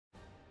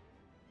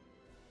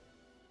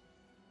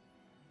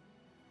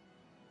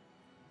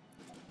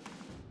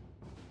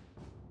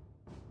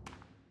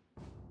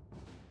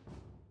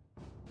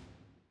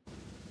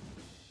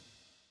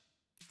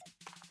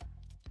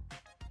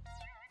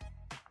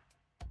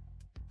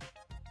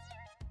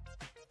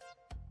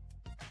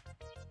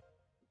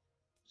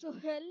So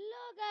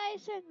hello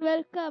guys and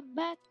welcome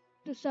back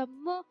to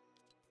some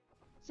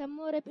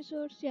more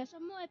episodes. Yeah,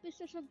 some more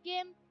episodes of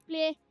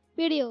gameplay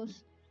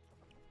videos.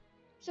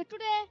 So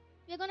today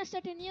we're gonna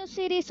start a new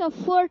series of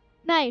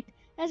Fortnite.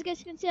 As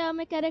guys can see, I'm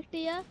a character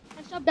here.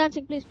 And stop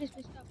dancing, please, please,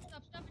 please, stop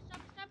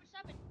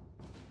it.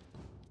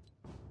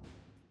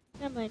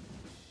 Never mind.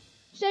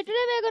 So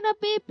today we're gonna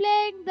be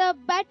playing the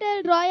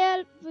battle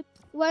royale with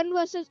 1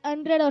 versus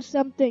 100 or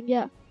something.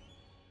 Yeah,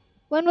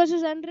 1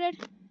 versus 100.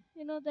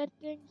 You know that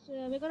thing. So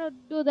we're gonna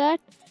do that.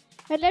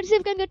 And let's see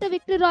if we can get a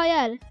victory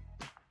royale.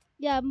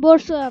 Yeah, I'm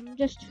bored, so I'm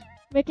just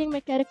making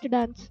my character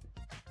dance.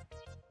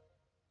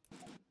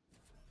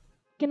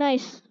 Okay,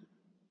 nice.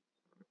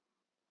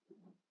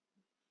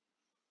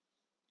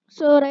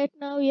 So right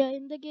now we are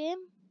in the game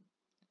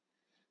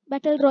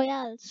Battle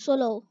Royale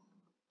solo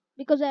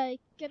because I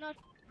cannot.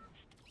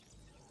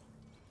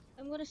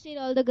 I'm gonna steal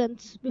all the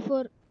guns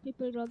before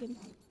people log in.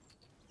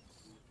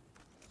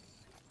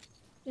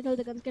 Get all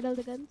the guns. Get all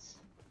the guns.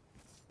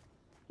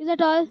 Is that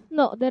all?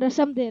 No, there are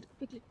some there.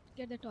 Quickly,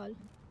 get that all.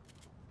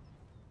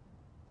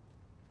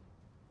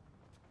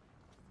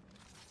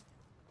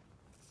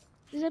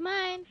 These are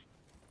mine.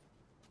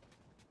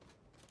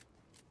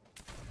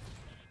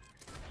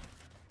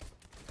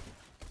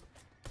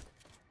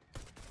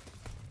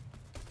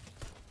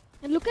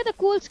 And look at the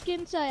cool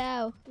skins I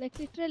have. Like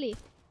literally.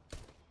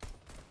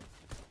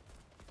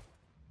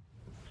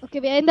 Okay,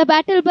 we are in the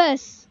battle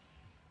bus.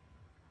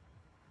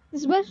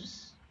 This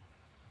bus.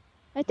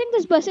 I think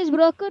this bus is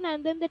broken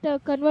and then they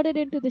converted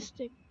into this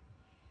thing.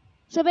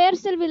 So where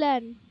shall we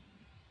land?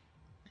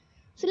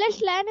 So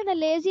let's land in a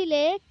lazy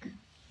lake.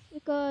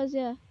 Because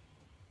yeah.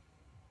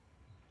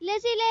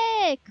 Lazy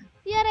lake!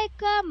 Here I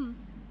come.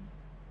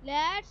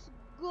 Let's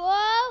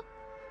go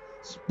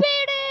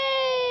speedy!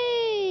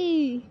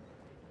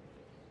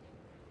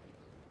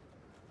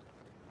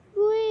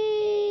 Whee!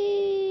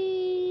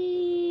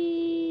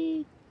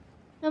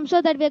 I'm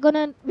sure that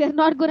we're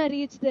not gonna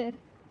reach there.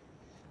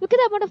 Look at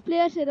the amount of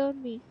players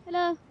around me.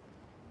 Hello.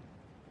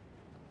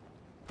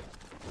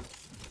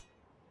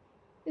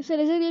 If so,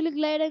 let's really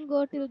glide and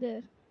go till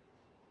there.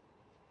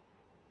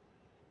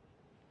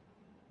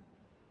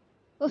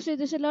 Oh shit,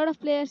 there's a lot of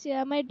players here.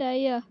 I might die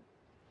here.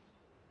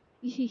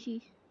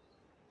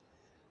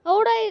 How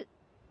would I?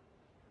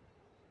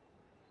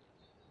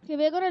 Okay,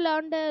 we're gonna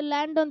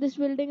land on this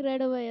building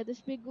right away.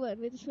 This big one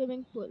with a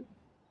swimming pool.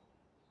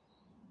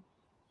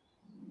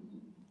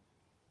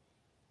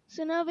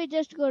 So now we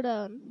just go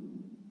down.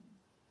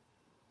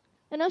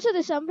 And also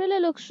this umbrella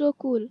looks so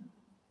cool.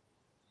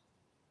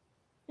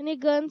 Any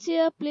guns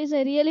here? Please,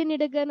 I really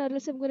need a gun or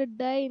else I'm gonna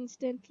die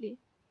instantly.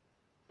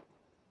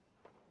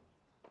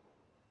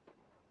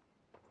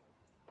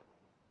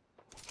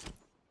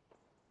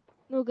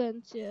 No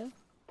guns here.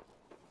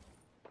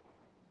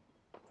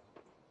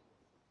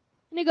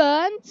 Any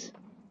guns?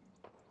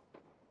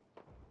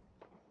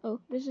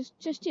 Oh, this is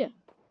just here.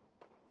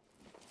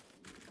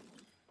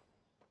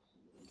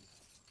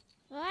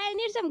 I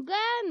need some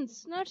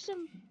guns, not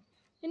some.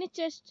 Any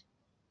chest?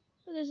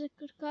 Oh, there's a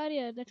car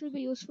here. That will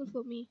be useful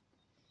for me.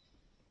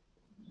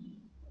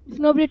 If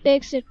nobody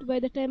takes it by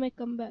the time I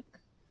come back.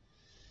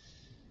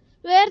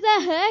 Where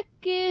the heck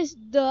is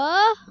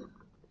the...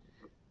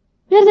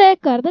 Where the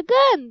heck are the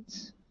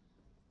guns?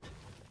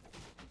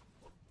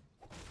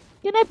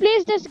 Can I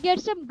please just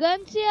get some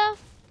guns here?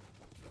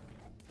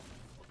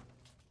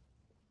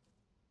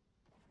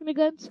 Any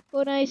guns?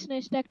 Oh, nice,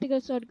 nice. Tactical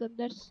shotgun.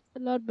 That's a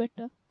lot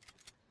better.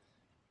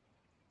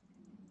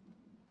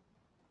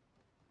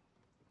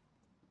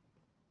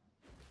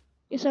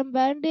 Is some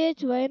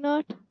bandage? Why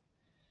not?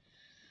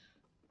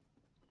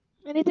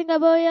 Anything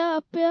above here?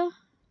 Up here?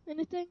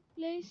 Anything,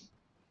 please?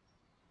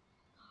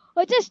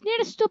 I just need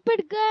a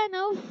stupid gun.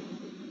 Oh.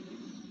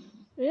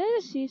 Did I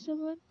just see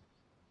someone?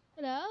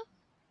 Hello?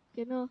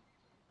 Okay, no.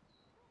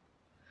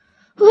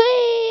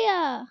 Whee!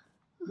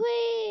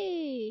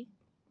 Whee!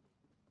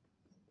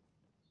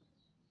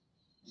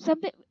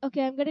 Something.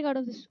 Okay, I'm getting out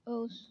of this.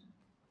 Oh.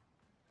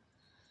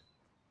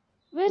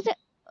 Where's the...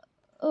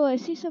 Oh, I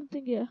see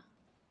something here.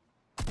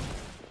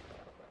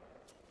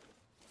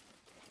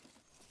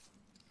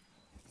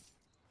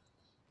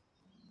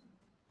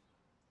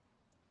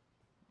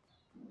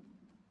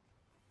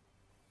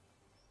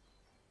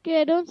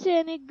 Okay, I don't see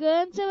any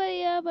guns over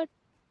here, but...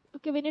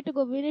 Okay, we need to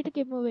go. We need to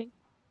keep moving.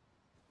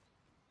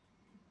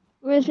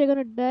 Or else we're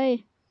gonna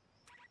die.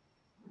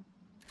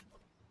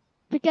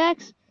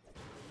 Pickaxe?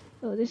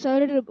 Oh, this is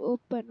already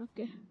open.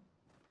 Okay.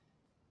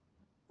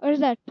 What is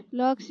that?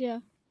 Logs, yeah.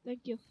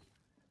 Thank you.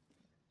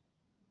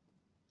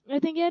 I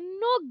think there are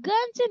no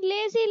guns in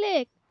Lazy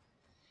Lake.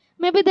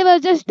 Maybe they were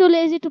just too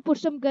lazy to put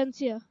some guns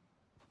here.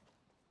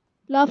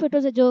 Laugh, it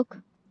was a joke.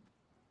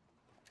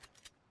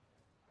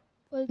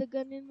 Pull the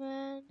gun in,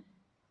 man.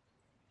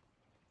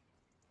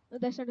 Oh,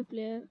 that's not a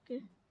player.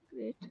 Okay,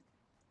 great.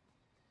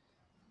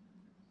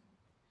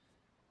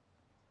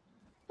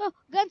 Oh,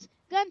 guns,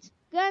 guns,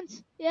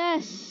 guns.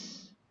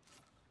 Yes.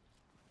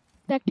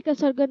 Tactical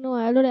shotgun. No,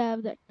 I already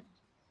have that.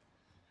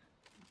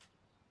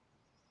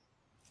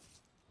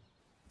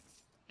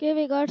 Okay,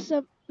 we got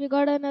some. We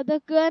got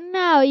another gun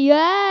now.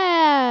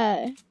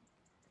 Yeah.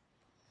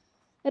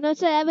 And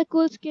also I have a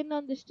cool skin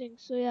on this thing.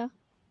 So yeah.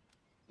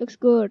 Looks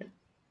good.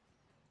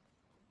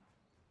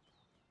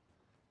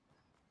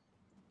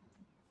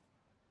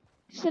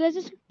 So let's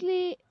just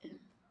quickly.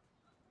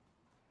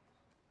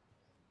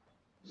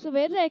 So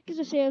where the heck is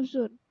the safe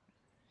zone?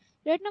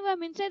 Right now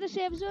I'm inside the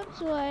safe zone,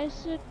 so I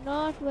should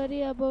not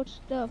worry about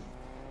stuff.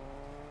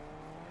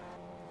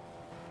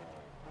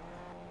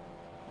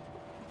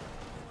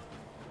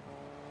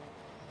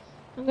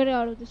 I'm getting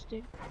out of this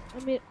thing.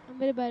 I'm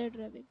very bad at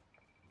driving.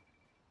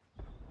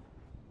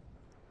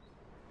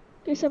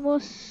 Okay, some more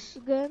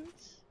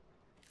guns.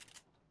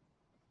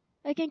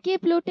 I can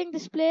keep looting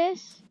this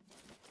place.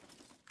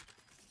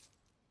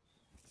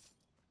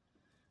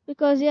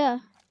 Because yeah.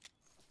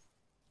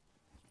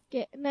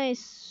 Okay,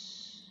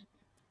 nice.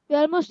 We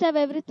almost have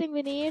everything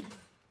we need.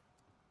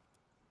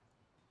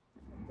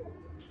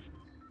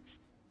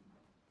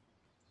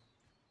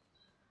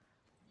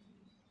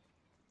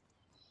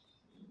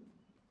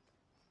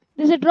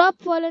 There's a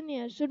drop fallen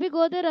here. Should we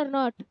go there or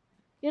not?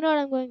 You know what,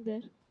 I'm going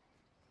there.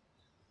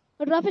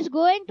 A drop is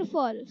going to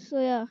fall. So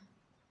yeah.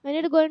 I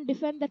need to go and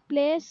defend that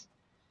place.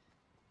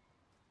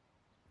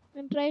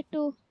 And try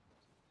to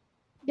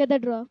get the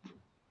drop.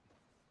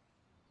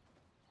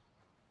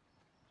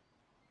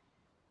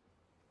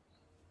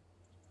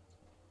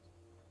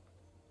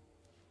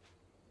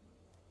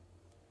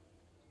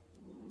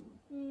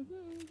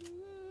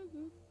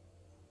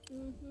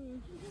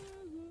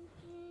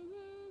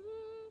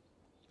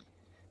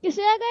 Okay,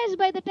 so yeah guys,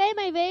 by the time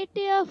I wait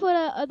here for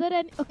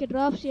okay,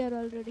 drops here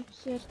already.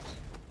 Search.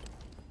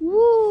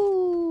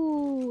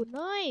 Woo,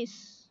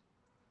 nice.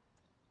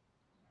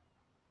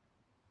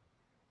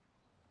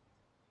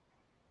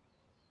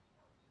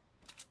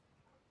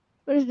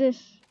 What is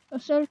this?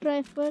 Assault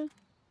rifle.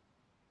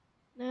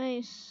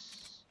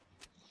 Nice.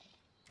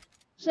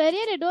 So I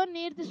really don't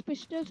need this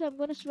pistol, so I'm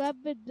gonna swap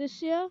with this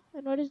here.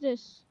 And what is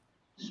this?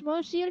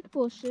 Small sealed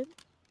potion.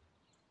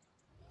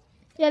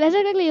 Yeah, let's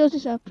quickly use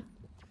this up.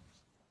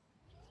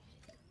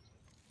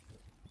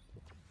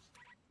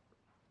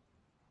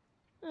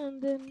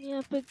 And then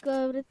yeah, pick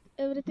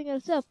everything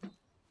else up.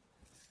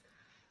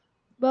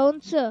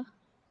 Bouncer.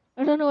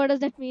 I don't know what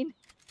does that mean.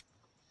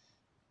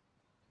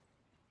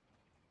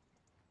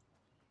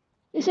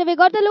 So we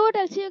got the loot.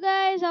 I'll see you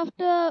guys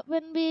after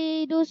when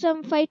we do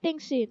some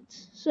fighting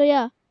scenes. So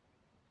yeah,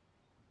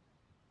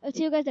 I'll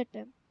see you guys that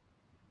time.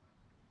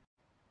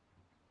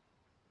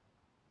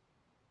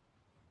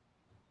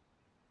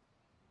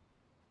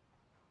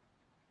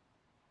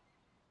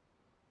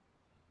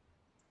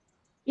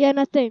 Yeah,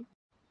 nothing.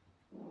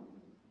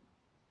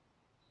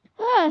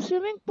 Ah,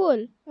 swimming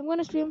pool. I'm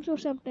gonna swim through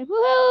sometime.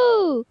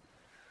 Woohoo!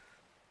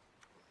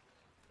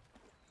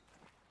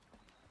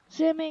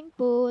 Swimming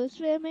pool,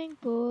 swimming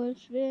pool,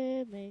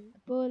 swimming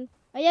pool.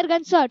 I hear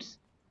gunshots.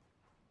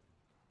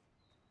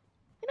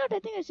 You know what? I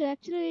think I should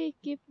actually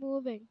keep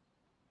moving.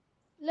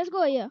 Let's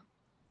go here.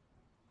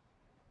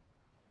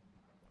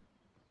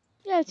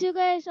 Yeah, I'll see you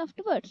guys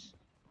afterwards.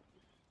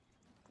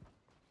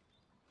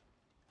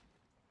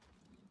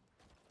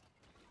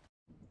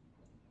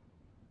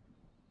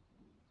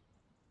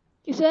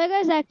 So yeah,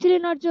 guys, actually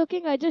not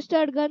joking. I just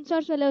heard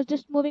gunshots while I was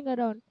just moving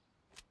around.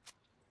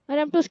 And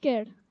I'm too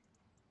scared.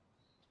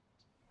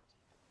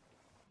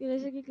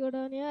 Let's go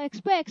down here.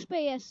 XP,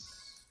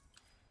 yes.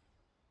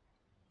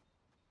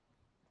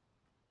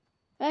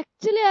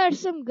 Actually, I had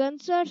some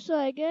gunshots, so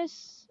I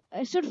guess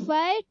I should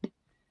fight,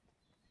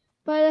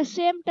 but at the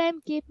same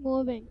time keep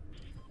moving.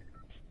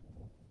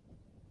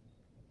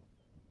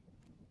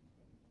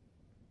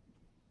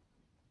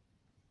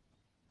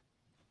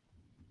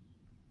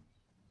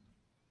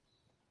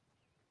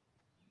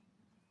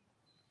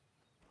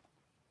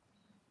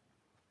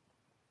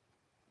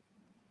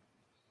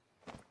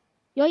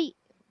 Yoi.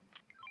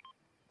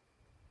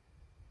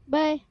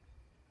 Bye.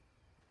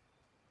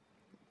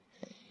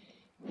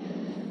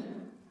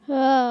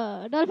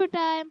 Dolphin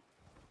time.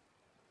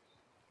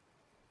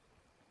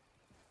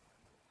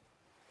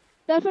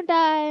 Dolphin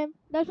time.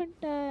 Dolphin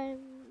time.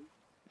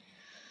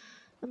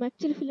 I'm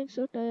actually feeling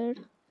so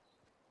tired.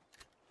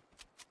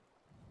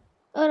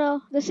 Oh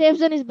no, the safe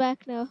zone is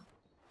back now.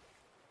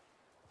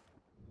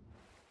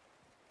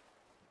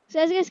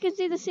 So as you guys can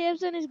see, the safe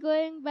zone is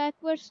going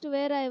backwards to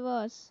where I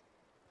was.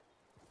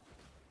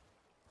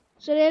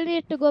 So I really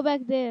need to go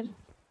back there.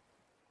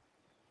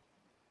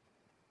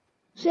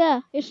 So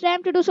yeah, it's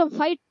time to do some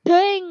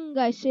fighting,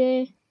 I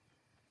say.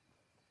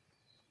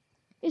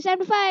 It's time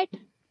to fight.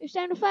 It's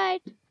time to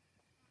fight.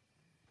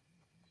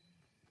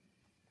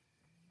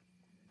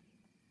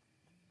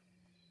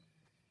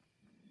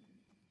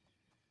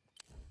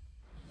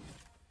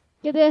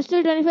 Okay, there are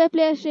still 25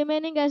 players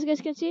remaining, as you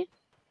guys can see.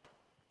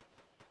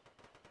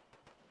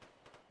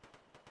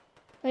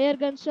 Fire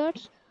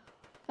gunshots.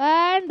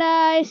 And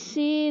I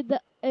see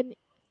the...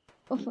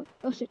 Oh fuck.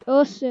 Oh shit.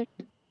 Oh shit.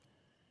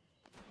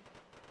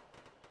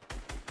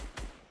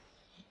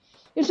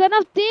 It's one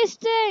of these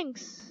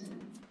things.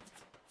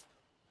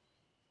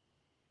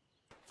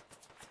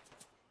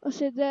 Oh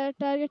shit, they're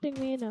targeting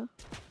me now.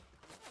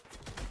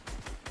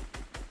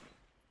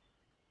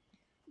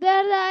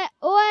 Where the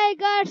OI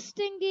got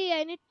stingy?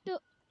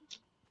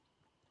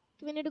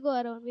 We need to go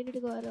around.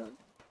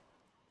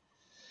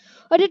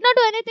 I did not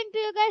do anything to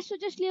you guys, so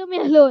just leave me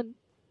alone.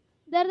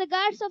 They're the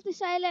guards of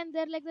this island.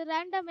 They're like the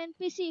random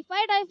NPC. If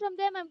I die from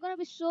them, I'm gonna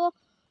be so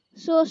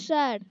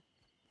sad.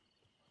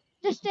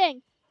 Just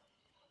think.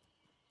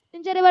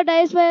 Ninja River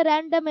dies by a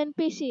random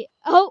NPC.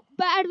 How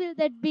bad will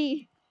that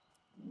be?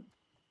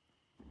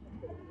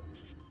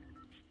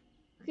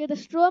 Okay, the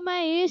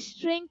stroma is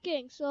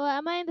shrinking. So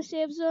am I in the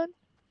safe zone?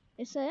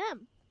 Yes, I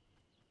am.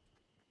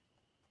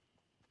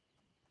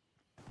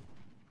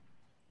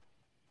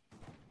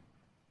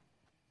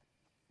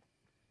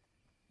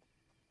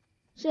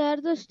 So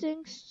are those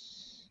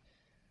things?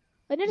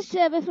 I need to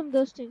stay away from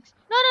those things.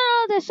 No,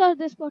 they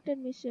spotted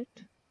me. Shit.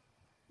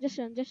 Just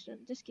run.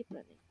 Just keep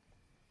running.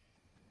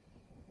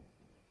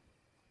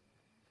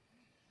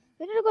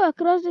 I need to go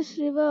across this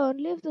river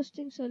only if those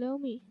things allow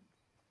me.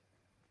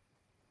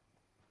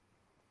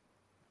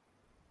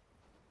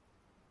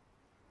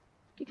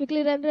 Okay,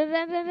 quickly run.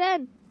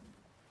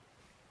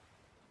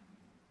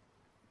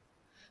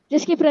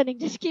 Just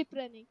keep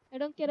running. I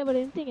don't care about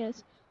anything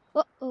else.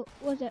 Oh,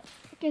 what's that?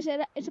 Okay,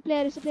 so it's a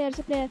player. Z.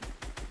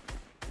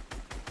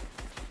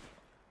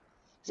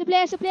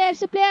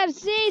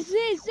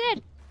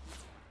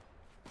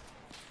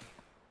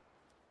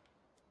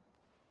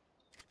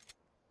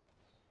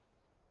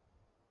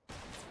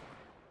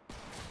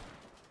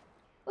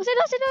 Oh,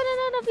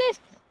 no, please,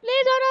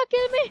 don't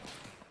kill me.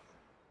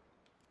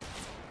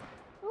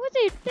 Who's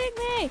hitting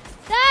me?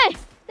 Die,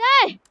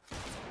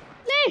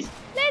 please,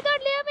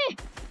 don't leave me.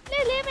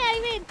 Please leave me, I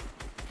mean.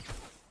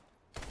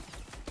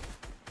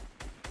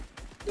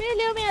 Please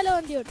leave me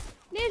alone, dude.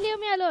 Please leave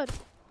me alone.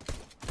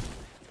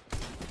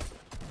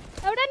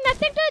 I've done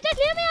nothing to you, just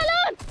leave me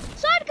alone.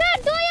 Shotgun,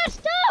 do your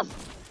stuff.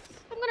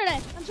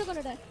 I'm so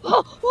gonna die.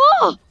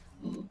 Oh!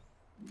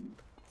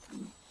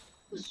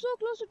 I'm so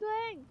close to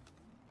dying.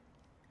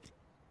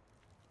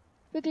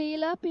 Quickly,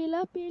 heal up.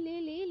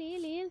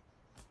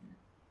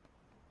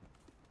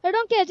 I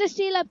don't care, just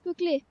heal up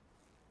quickly.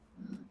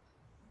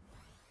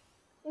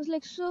 I was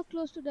like so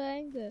close to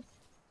dying there.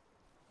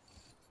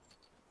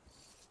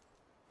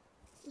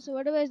 So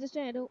whatever is this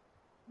thing, I don't...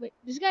 Wait,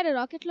 this guy had a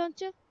rocket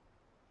launcher?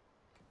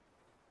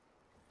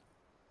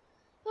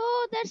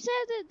 Oh, that's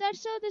how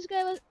this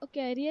guy was...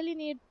 Okay, I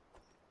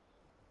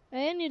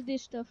need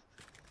this stuff.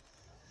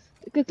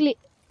 Quickly.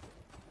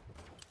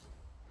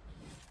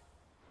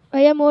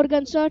 I have more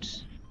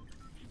gunshots.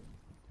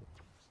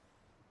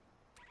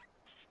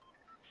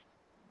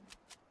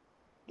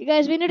 Okay,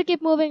 guys, we need to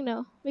keep moving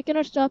now. We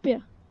cannot stop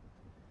here.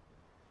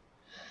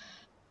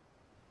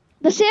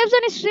 The safe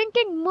zone is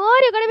shrinking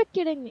more. You gotta be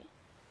kidding me.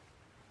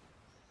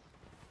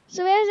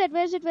 So where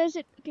is it?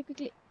 Okay,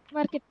 quickly.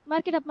 Mark it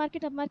up.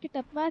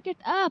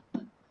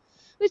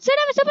 Which side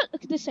am I supposed?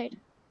 Okay, this side.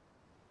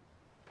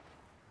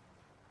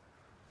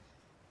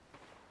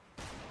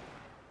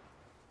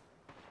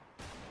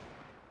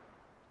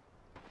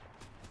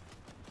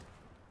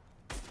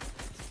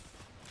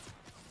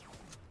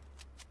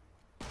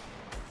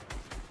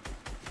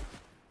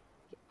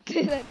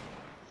 Okay,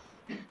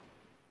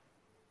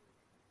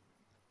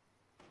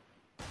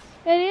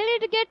 I really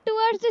need to get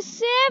towards the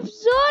safe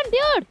zone,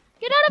 dude.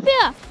 Get out of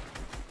here.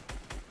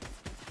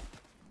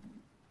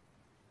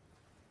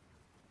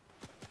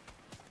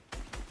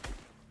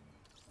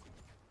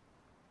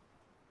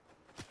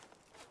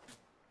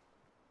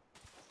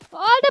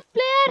 All the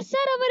players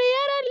are over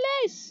here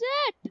only.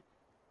 Shit.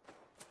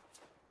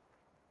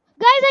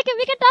 Guys,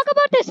 we can talk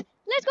about this.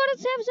 Let's go to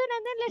the safe zone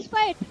and then let's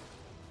fight.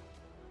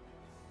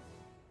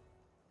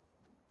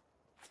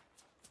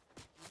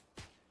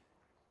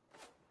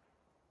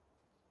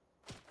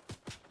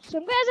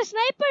 Some guy has a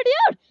sniper,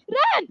 dude.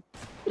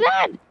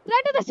 Run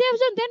to the safe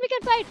zone. Then we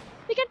can fight.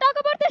 We can talk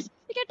about this.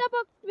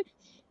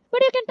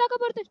 But you can talk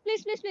about this,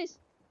 please.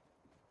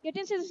 Get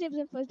inside the safe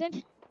zone first.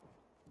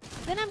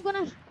 Then I'm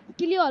gonna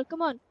kill you all.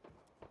 Come on.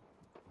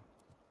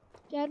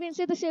 Are we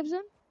inside the safe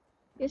zone?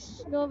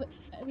 Yes. No.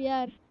 We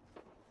are.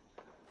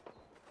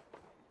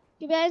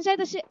 Okay, we are inside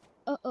the safe.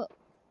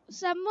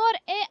 Some more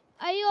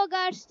IO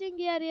guards thing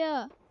here.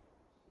 What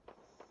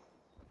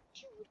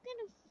kind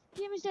of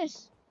game is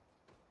this?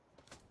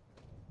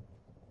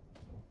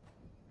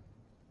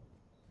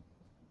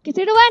 Okay,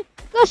 3, 2, 1.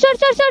 Go,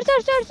 search.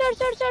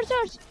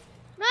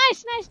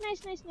 Nice.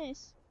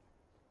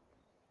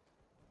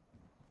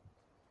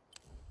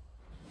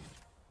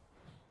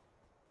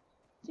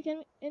 So can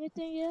we,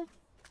 anything here?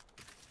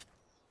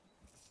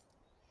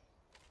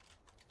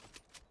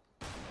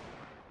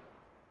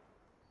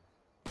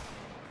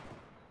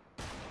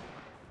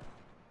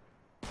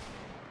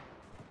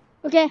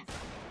 Okay.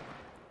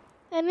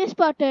 Enemy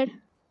spotted.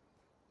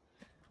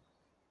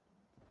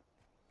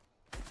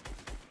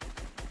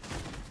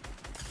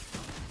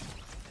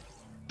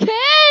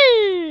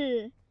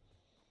 Kill!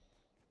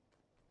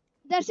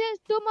 There's 2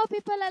 more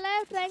people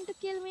alive trying to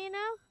kill me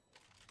now.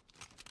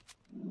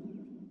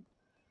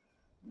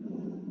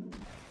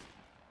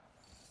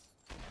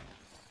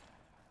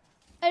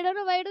 I don't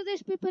know why do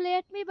these people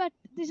hate me, but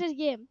this is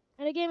game.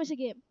 And a game is a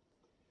game.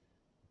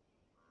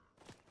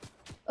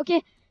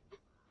 Okay.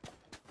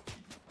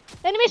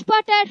 Enemy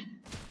spotted.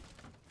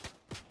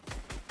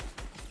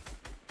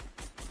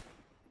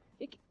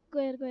 Okay, go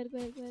here.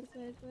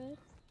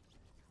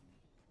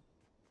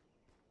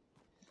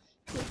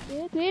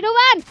 Okay, 3, 2,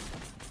 1.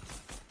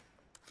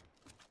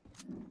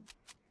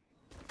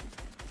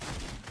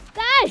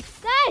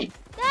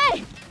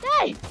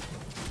 Die.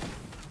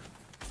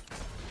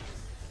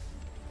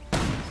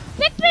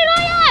 Victory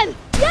Royale!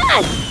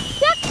 Yes!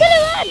 We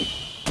actually won!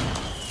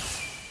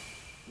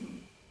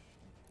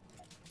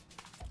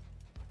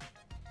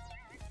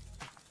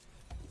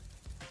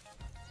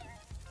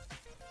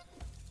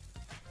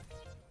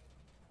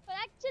 I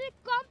actually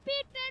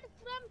competed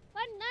from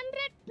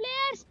 100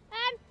 players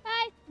and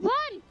I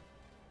won!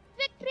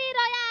 Victory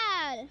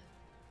Royale!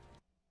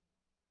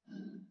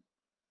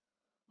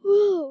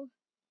 Whoa!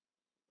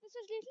 This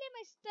was literally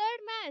my third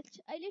match.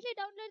 I literally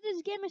downloaded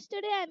this game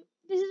yesterday and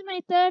this is my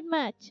third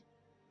match.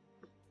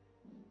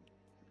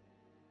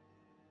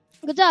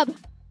 Good job.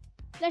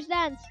 Let's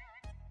dance.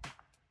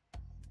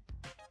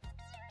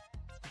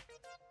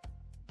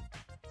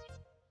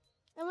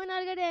 Am I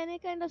not getting any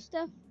kind of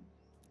stuff?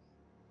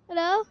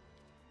 Hello?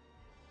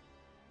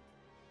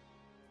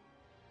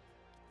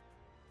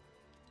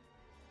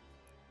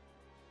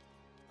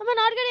 Am I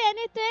not getting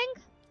anything?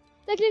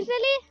 Like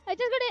literally, I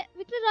just got a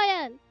Victory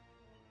Royale.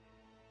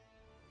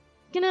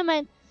 Okay, never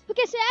mind.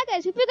 Okay, so yeah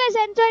guys, if you guys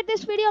enjoyed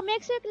this video,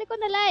 make sure you click on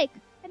the like.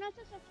 And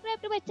also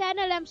subscribe to my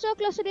channel. I'm so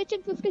close to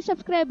reaching 50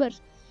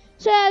 subscribers.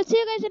 So I'll see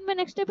you guys in my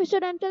next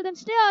episode. Until then,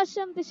 stay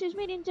awesome. This is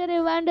me, Ninja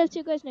REVA, and I'll see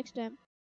you guys next time.